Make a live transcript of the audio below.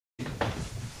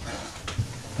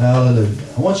Hallelujah.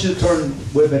 I want you to turn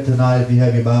with me tonight, if you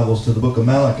have your Bibles, to the book of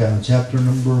Malachi, chapter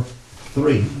number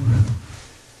 3.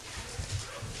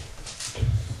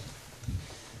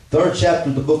 Third chapter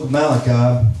of the book of Malachi.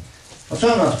 I'm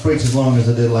trying not to preach as long as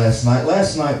I did last night.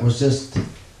 Last night was just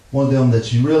one of them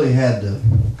that you really had to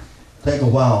take a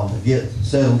while to get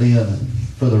settled in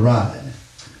for the ride.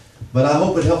 But I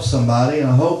hope it helps somebody, and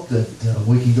I hope that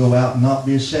we can go out and not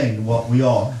be ashamed of what we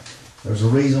are. There's a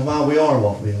reason why we are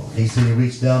what we are. He said he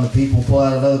reached down to people, pull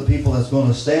out other people that's going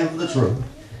to stand for the truth.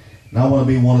 And I want to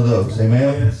be one of those.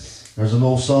 Amen? Yes. There's an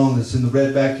old song that's in the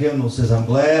Redback hymnal that says, I'm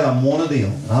glad I'm one of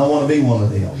them. And I want to be one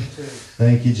of them.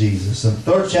 Thank you, Jesus. In the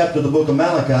third chapter of the book of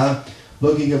Malachi,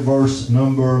 looking at verse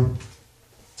number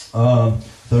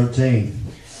 13.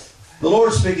 The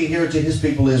Lord speaking here to his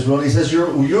people Israel, and he says,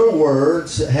 Your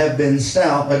words have been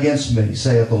stout against me,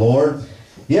 saith the Lord.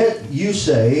 Yet you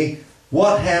say,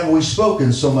 What have we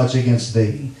spoken so much against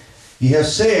thee? Ye have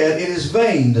said, It is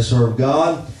vain to serve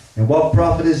God. And what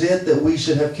profit is it that we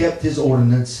should have kept his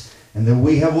ordinance, and that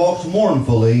we have walked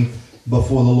mournfully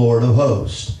before the Lord of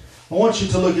hosts? I want you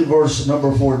to look at verse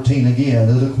number 14 again.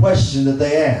 There's a question that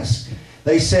they asked.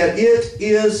 They said, It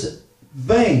is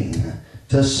vain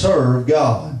to serve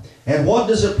God. And what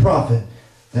does it profit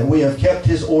that we have kept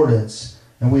his ordinance,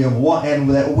 and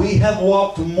that we have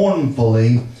walked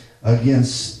mournfully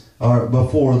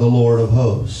before the Lord of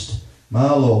hosts?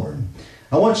 My Lord.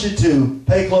 I want you to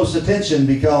pay close attention,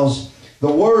 because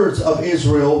the words of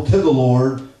Israel to the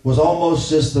Lord was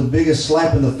almost just the biggest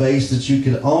slap in the face that you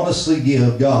could honestly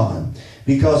give God.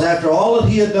 Because after all that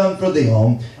he had done for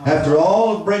them, after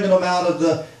all of bringing them out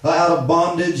of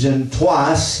bondage, and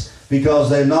twice, because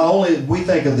they not only, we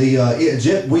think of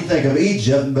we think of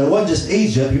Egypt, but it wasn't just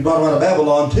Egypt, he brought them out of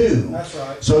Babylon too. That's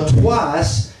right. So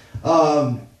twice,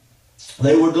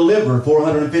 they were delivered,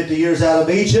 450 years out of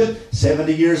Egypt,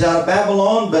 70 years out of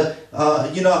Babylon. But,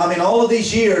 all of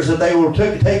these years that they were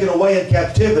taken away in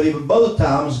captivity, but both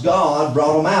times God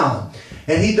brought them out.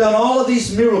 And He done all of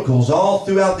these miracles all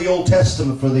throughout the Old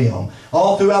Testament for them.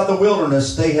 All throughout the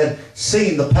wilderness, they had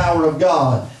seen the power of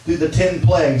God through the 10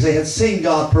 plagues. They had seen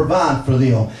God provide for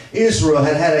them. Israel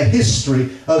had had a history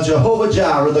of Jehovah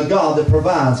Jireh, the God that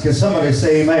provides. Can somebody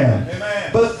say amen? Amen.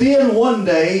 But then one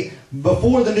day,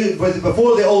 before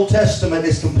the Old Testament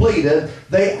is completed,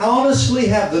 they honestly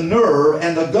have the nerve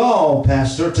and the gall,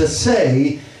 Pastor, to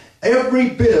say, every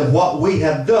bit of what we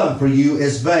have done for you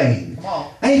is vain.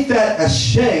 Ain't that a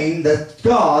shame that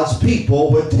God's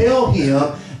people would tell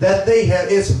Him that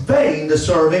it's vain to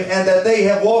serve Him, and that they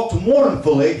have walked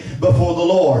mournfully before the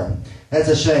Lord? That's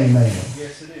a shame, man.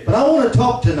 Yes, it is. But I want to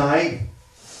talk tonight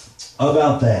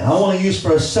about that. I want to use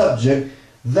for a subject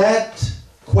that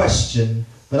question,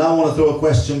 but I want to throw a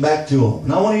question back to them.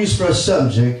 And I want to use for a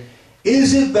subject,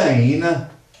 is it vain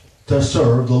to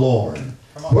serve the Lord?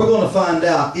 We're going to find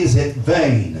out, is it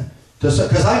vain to serve?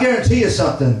 Because I guarantee you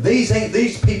something,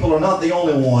 these people are not the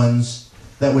only ones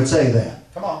that would say that.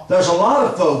 Come on. There's a lot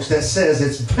of folks that says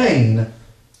it's vain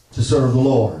to serve the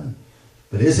Lord.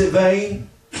 But is it vain?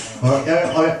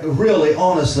 Or really,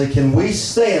 honestly, can we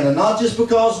stand, and not just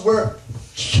because we're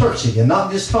churchy, and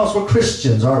not just because we're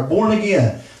Christians or born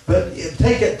again, but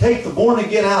take the born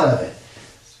again out of it.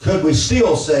 Could we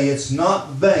still say it's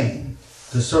not vain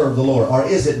to serve the Lord? Or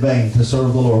is it vain to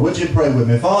serve the Lord? Would you pray with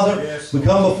me? Father, yes, we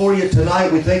come before you tonight.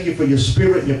 We thank you for your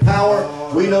Spirit and your power.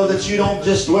 We know that you don't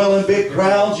just dwell in big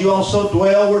crowds. You also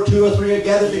dwell where 2 or 3 are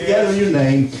gathered together in your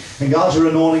name. And God, your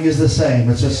anointing is the same.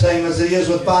 It's the same as it is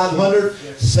with 500.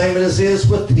 The same as it is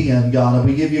with 10, God. And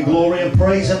we give you glory and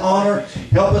praise and honor.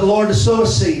 Help it, Lord, to sow a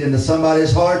seed into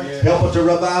somebody's heart. Help it to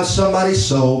revive somebody's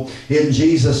soul. In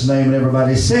Jesus' name. And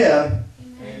everybody said,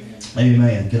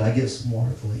 Amen. Can I get some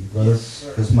water for you, brother?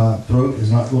 Because my throat is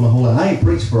not going to hold it. I ain't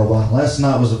preached for a while. Last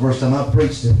night was the first time I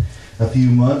preached in a few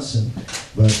months.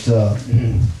 Y'all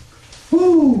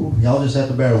just have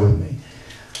to bear with me.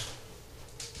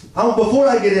 Before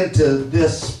I get into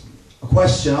this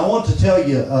question, I want to tell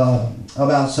you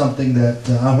about something that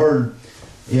I heard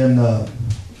in a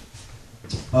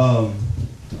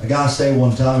guy say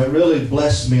one time. It really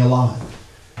blessed me a lot.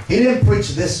 He didn't preach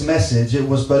this message,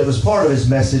 but it was part of his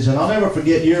message, and I'll never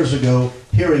forget years ago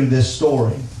hearing this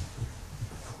story.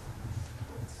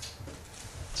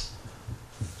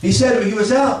 He said he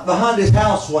was out behind his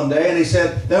house one day, and he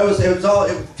said it was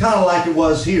kind of like it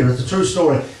was here. It's a true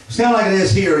story. It's kind of like it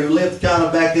is here. He lived kind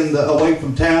of back away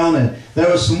from town, and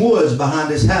there was some woods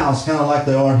behind his house, kind of like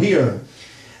they are here.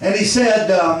 And he said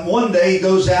one day he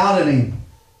goes out and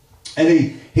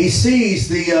he sees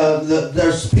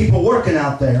there's people working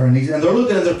out there, and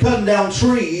they're cutting down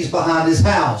trees behind his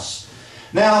house.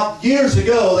 Now, years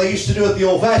ago, they used to do it the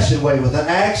old-fashioned way with an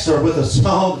axe or with a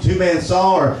saw, a two-man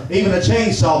saw, or even a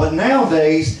chainsaw. But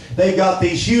nowadays, they've got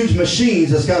these huge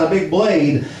machines that's got a big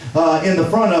blade in the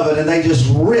front of it, and they just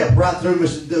rip right through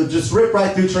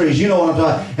trees. You know what I'm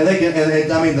talking. And they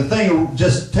can, I mean, the thing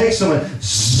just takes them and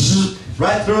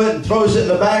right through it and throws it in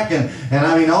the back. And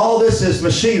I mean, all this is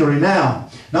machinery now.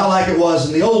 Not like it was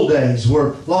in the old days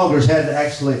where loggers had to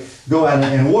actually go out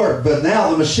and work. But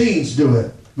now the machines do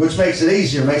it, which makes it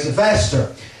easier, makes it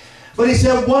faster. But he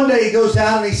said one day he goes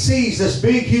out and he sees this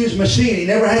big, huge machine. He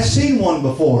never had seen one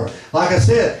before. Like I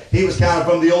said, he was kind of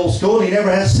from the old school and he never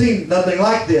had seen nothing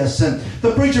like this. And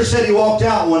the preacher said he walked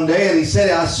out one day and he said,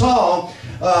 I saw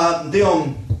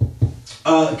them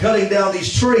cutting down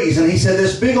these trees. And he said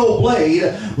this big old blade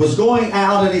was going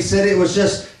out, and he said it was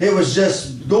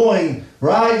just going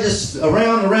right just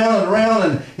around and around and around.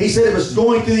 And he said it was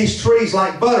going through these trees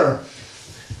like butter.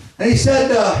 And he said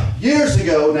years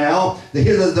ago now, the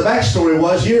backstory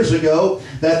was years ago,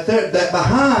 that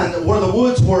behind where the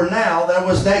woods were now,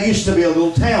 that used to be a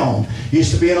little town.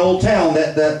 Used to be an old town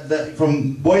that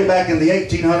from way back in the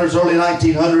 1800s, early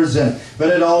 1900s, but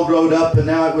it all growed up and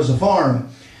now it was a farm.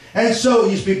 And so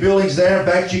it used to be buildings there. In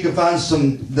fact, you could find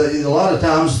a lot of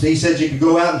times, he said you could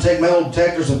go out and take metal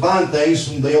detectors and find things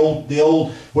from where the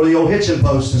old hitching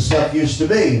posts and stuff used to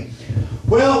be.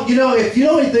 Well, you know, if you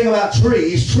know anything about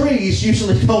trees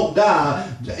usually don't die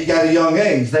at a young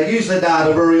age. They usually die at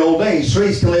a very old age.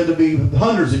 Trees can live to be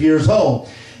hundreds of years old.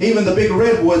 Even the big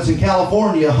redwoods in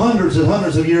California, hundreds and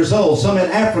hundreds of years old. Some in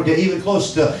Africa, even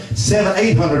close to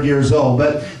 700-800 years old.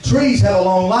 But trees have a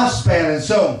long lifespan, and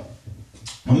so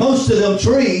most of them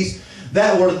trees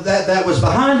that was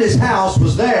behind his house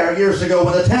was there years ago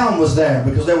when the town was there,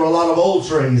 because there were a lot of old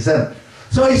trees. And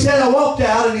so he said, I walked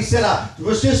out, and he said, I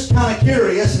was just kind of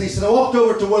curious, and he said, I walked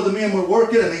over to where the men were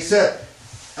working, and he said,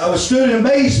 I was stood in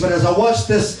amazement as I watched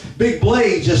this big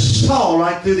blade just saw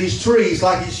right through these trees,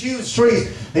 like these huge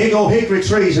trees, big old hickory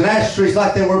trees and ash trees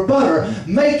like they were butter,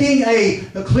 making a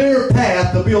clear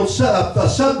path to build a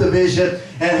subdivision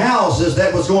and houses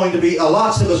that was going to be,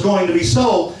 lots that was going to be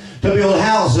sold to build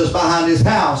houses behind his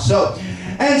house.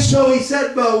 And so he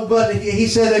said, but he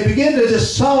said they began to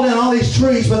just saw down all these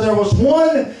trees, but there was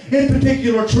one in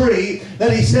particular tree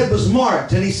that he said was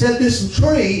marked. And he said this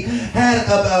tree had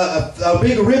a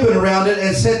big ribbon around it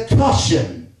and said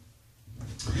caution.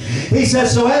 He said,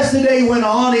 so as the day went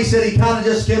on, he said he kind of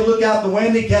just could look out the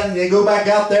window, he'd go back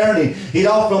out there and he'd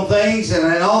offer them things and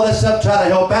all that stuff, try to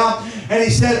help out. And he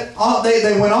said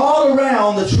they went all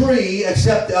around the tree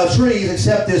trees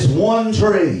except this one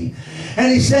tree.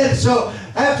 And he said, so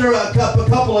after a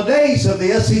couple of days of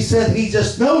this, he said he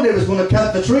just knew he was going to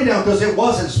cut the tree down because it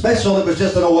wasn't special. It was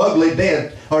just an old ugly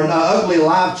dead or an ugly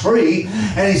live tree.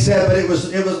 And he said, but it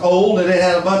was old and it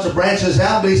had a bunch of branches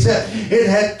out. But he said it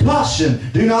had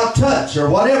caution, do not touch or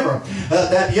whatever,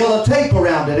 that yellow tape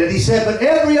around it. And he said, but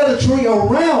every other tree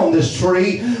around this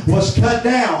tree was cut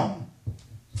down.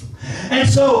 And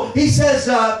so he says,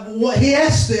 he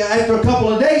asked, after a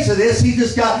couple of days of this, he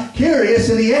just got curious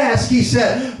and he asked, he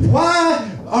said, why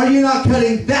are you not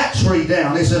cutting that tree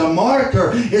down? Is it a mark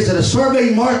or is it a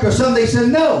survey mark or something? They said,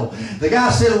 no. The guy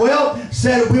said,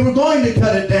 we were going to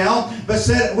cut it down, but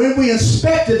said when we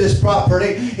inspected this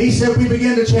property, he said we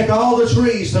began to check all the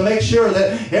trees to make sure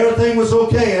that everything was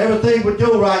okay and everything would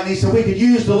go right. And he said we could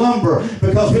use the lumber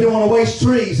because we didn't want to waste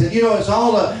trees. And you know, it's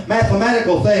all a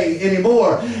mathematical thing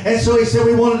anymore. And so he said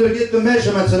we wanted to get the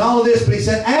measurements and all of this. But he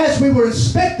said as we were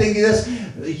inspecting this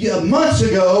months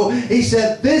ago, he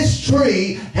said this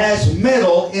tree has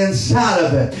metal inside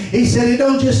of it. He said it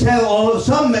don't just have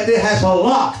some metal, it has a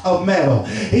lot of metal.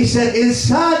 He said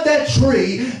inside that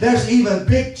tree there's even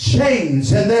big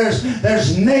chains and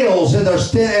there's nails and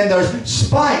there's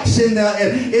spikes in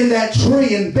that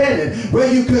tree embedded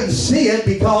where you couldn't see it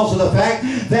because of the fact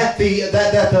that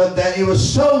that it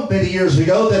was so many years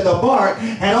ago that the bark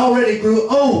had already grew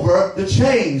over the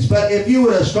chains. But if you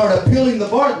would have started peeling the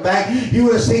bark back, you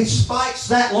would have seen spikes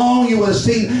that long. You would have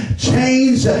seen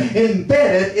chains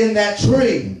embedded in that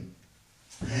tree.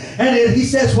 And he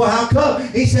says, well, how come?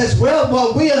 He says, well,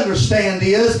 what we understand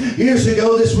is, years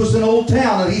ago, this was an old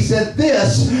town. And he said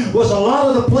this was a lot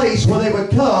of the place where they would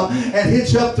come and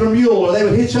hitch up their mule, or they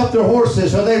would hitch up their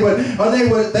horses,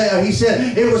 he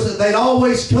said, they'd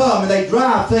always come and they'd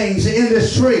drive things in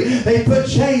this tree. They put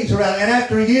chains around it. And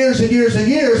after years and years and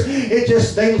years,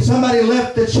 somebody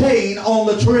left the chain on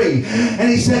the tree. And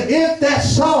he said, if that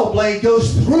saw blade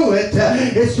goes through it,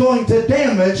 it's going to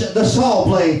damage the saw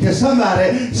blade. Because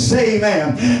somebody Say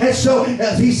amen. And so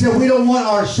he said, we don't want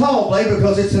our saw blade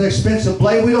because it's an expensive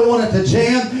blade. We don't want it to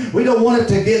jam. We don't want it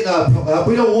to get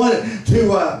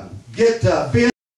bent.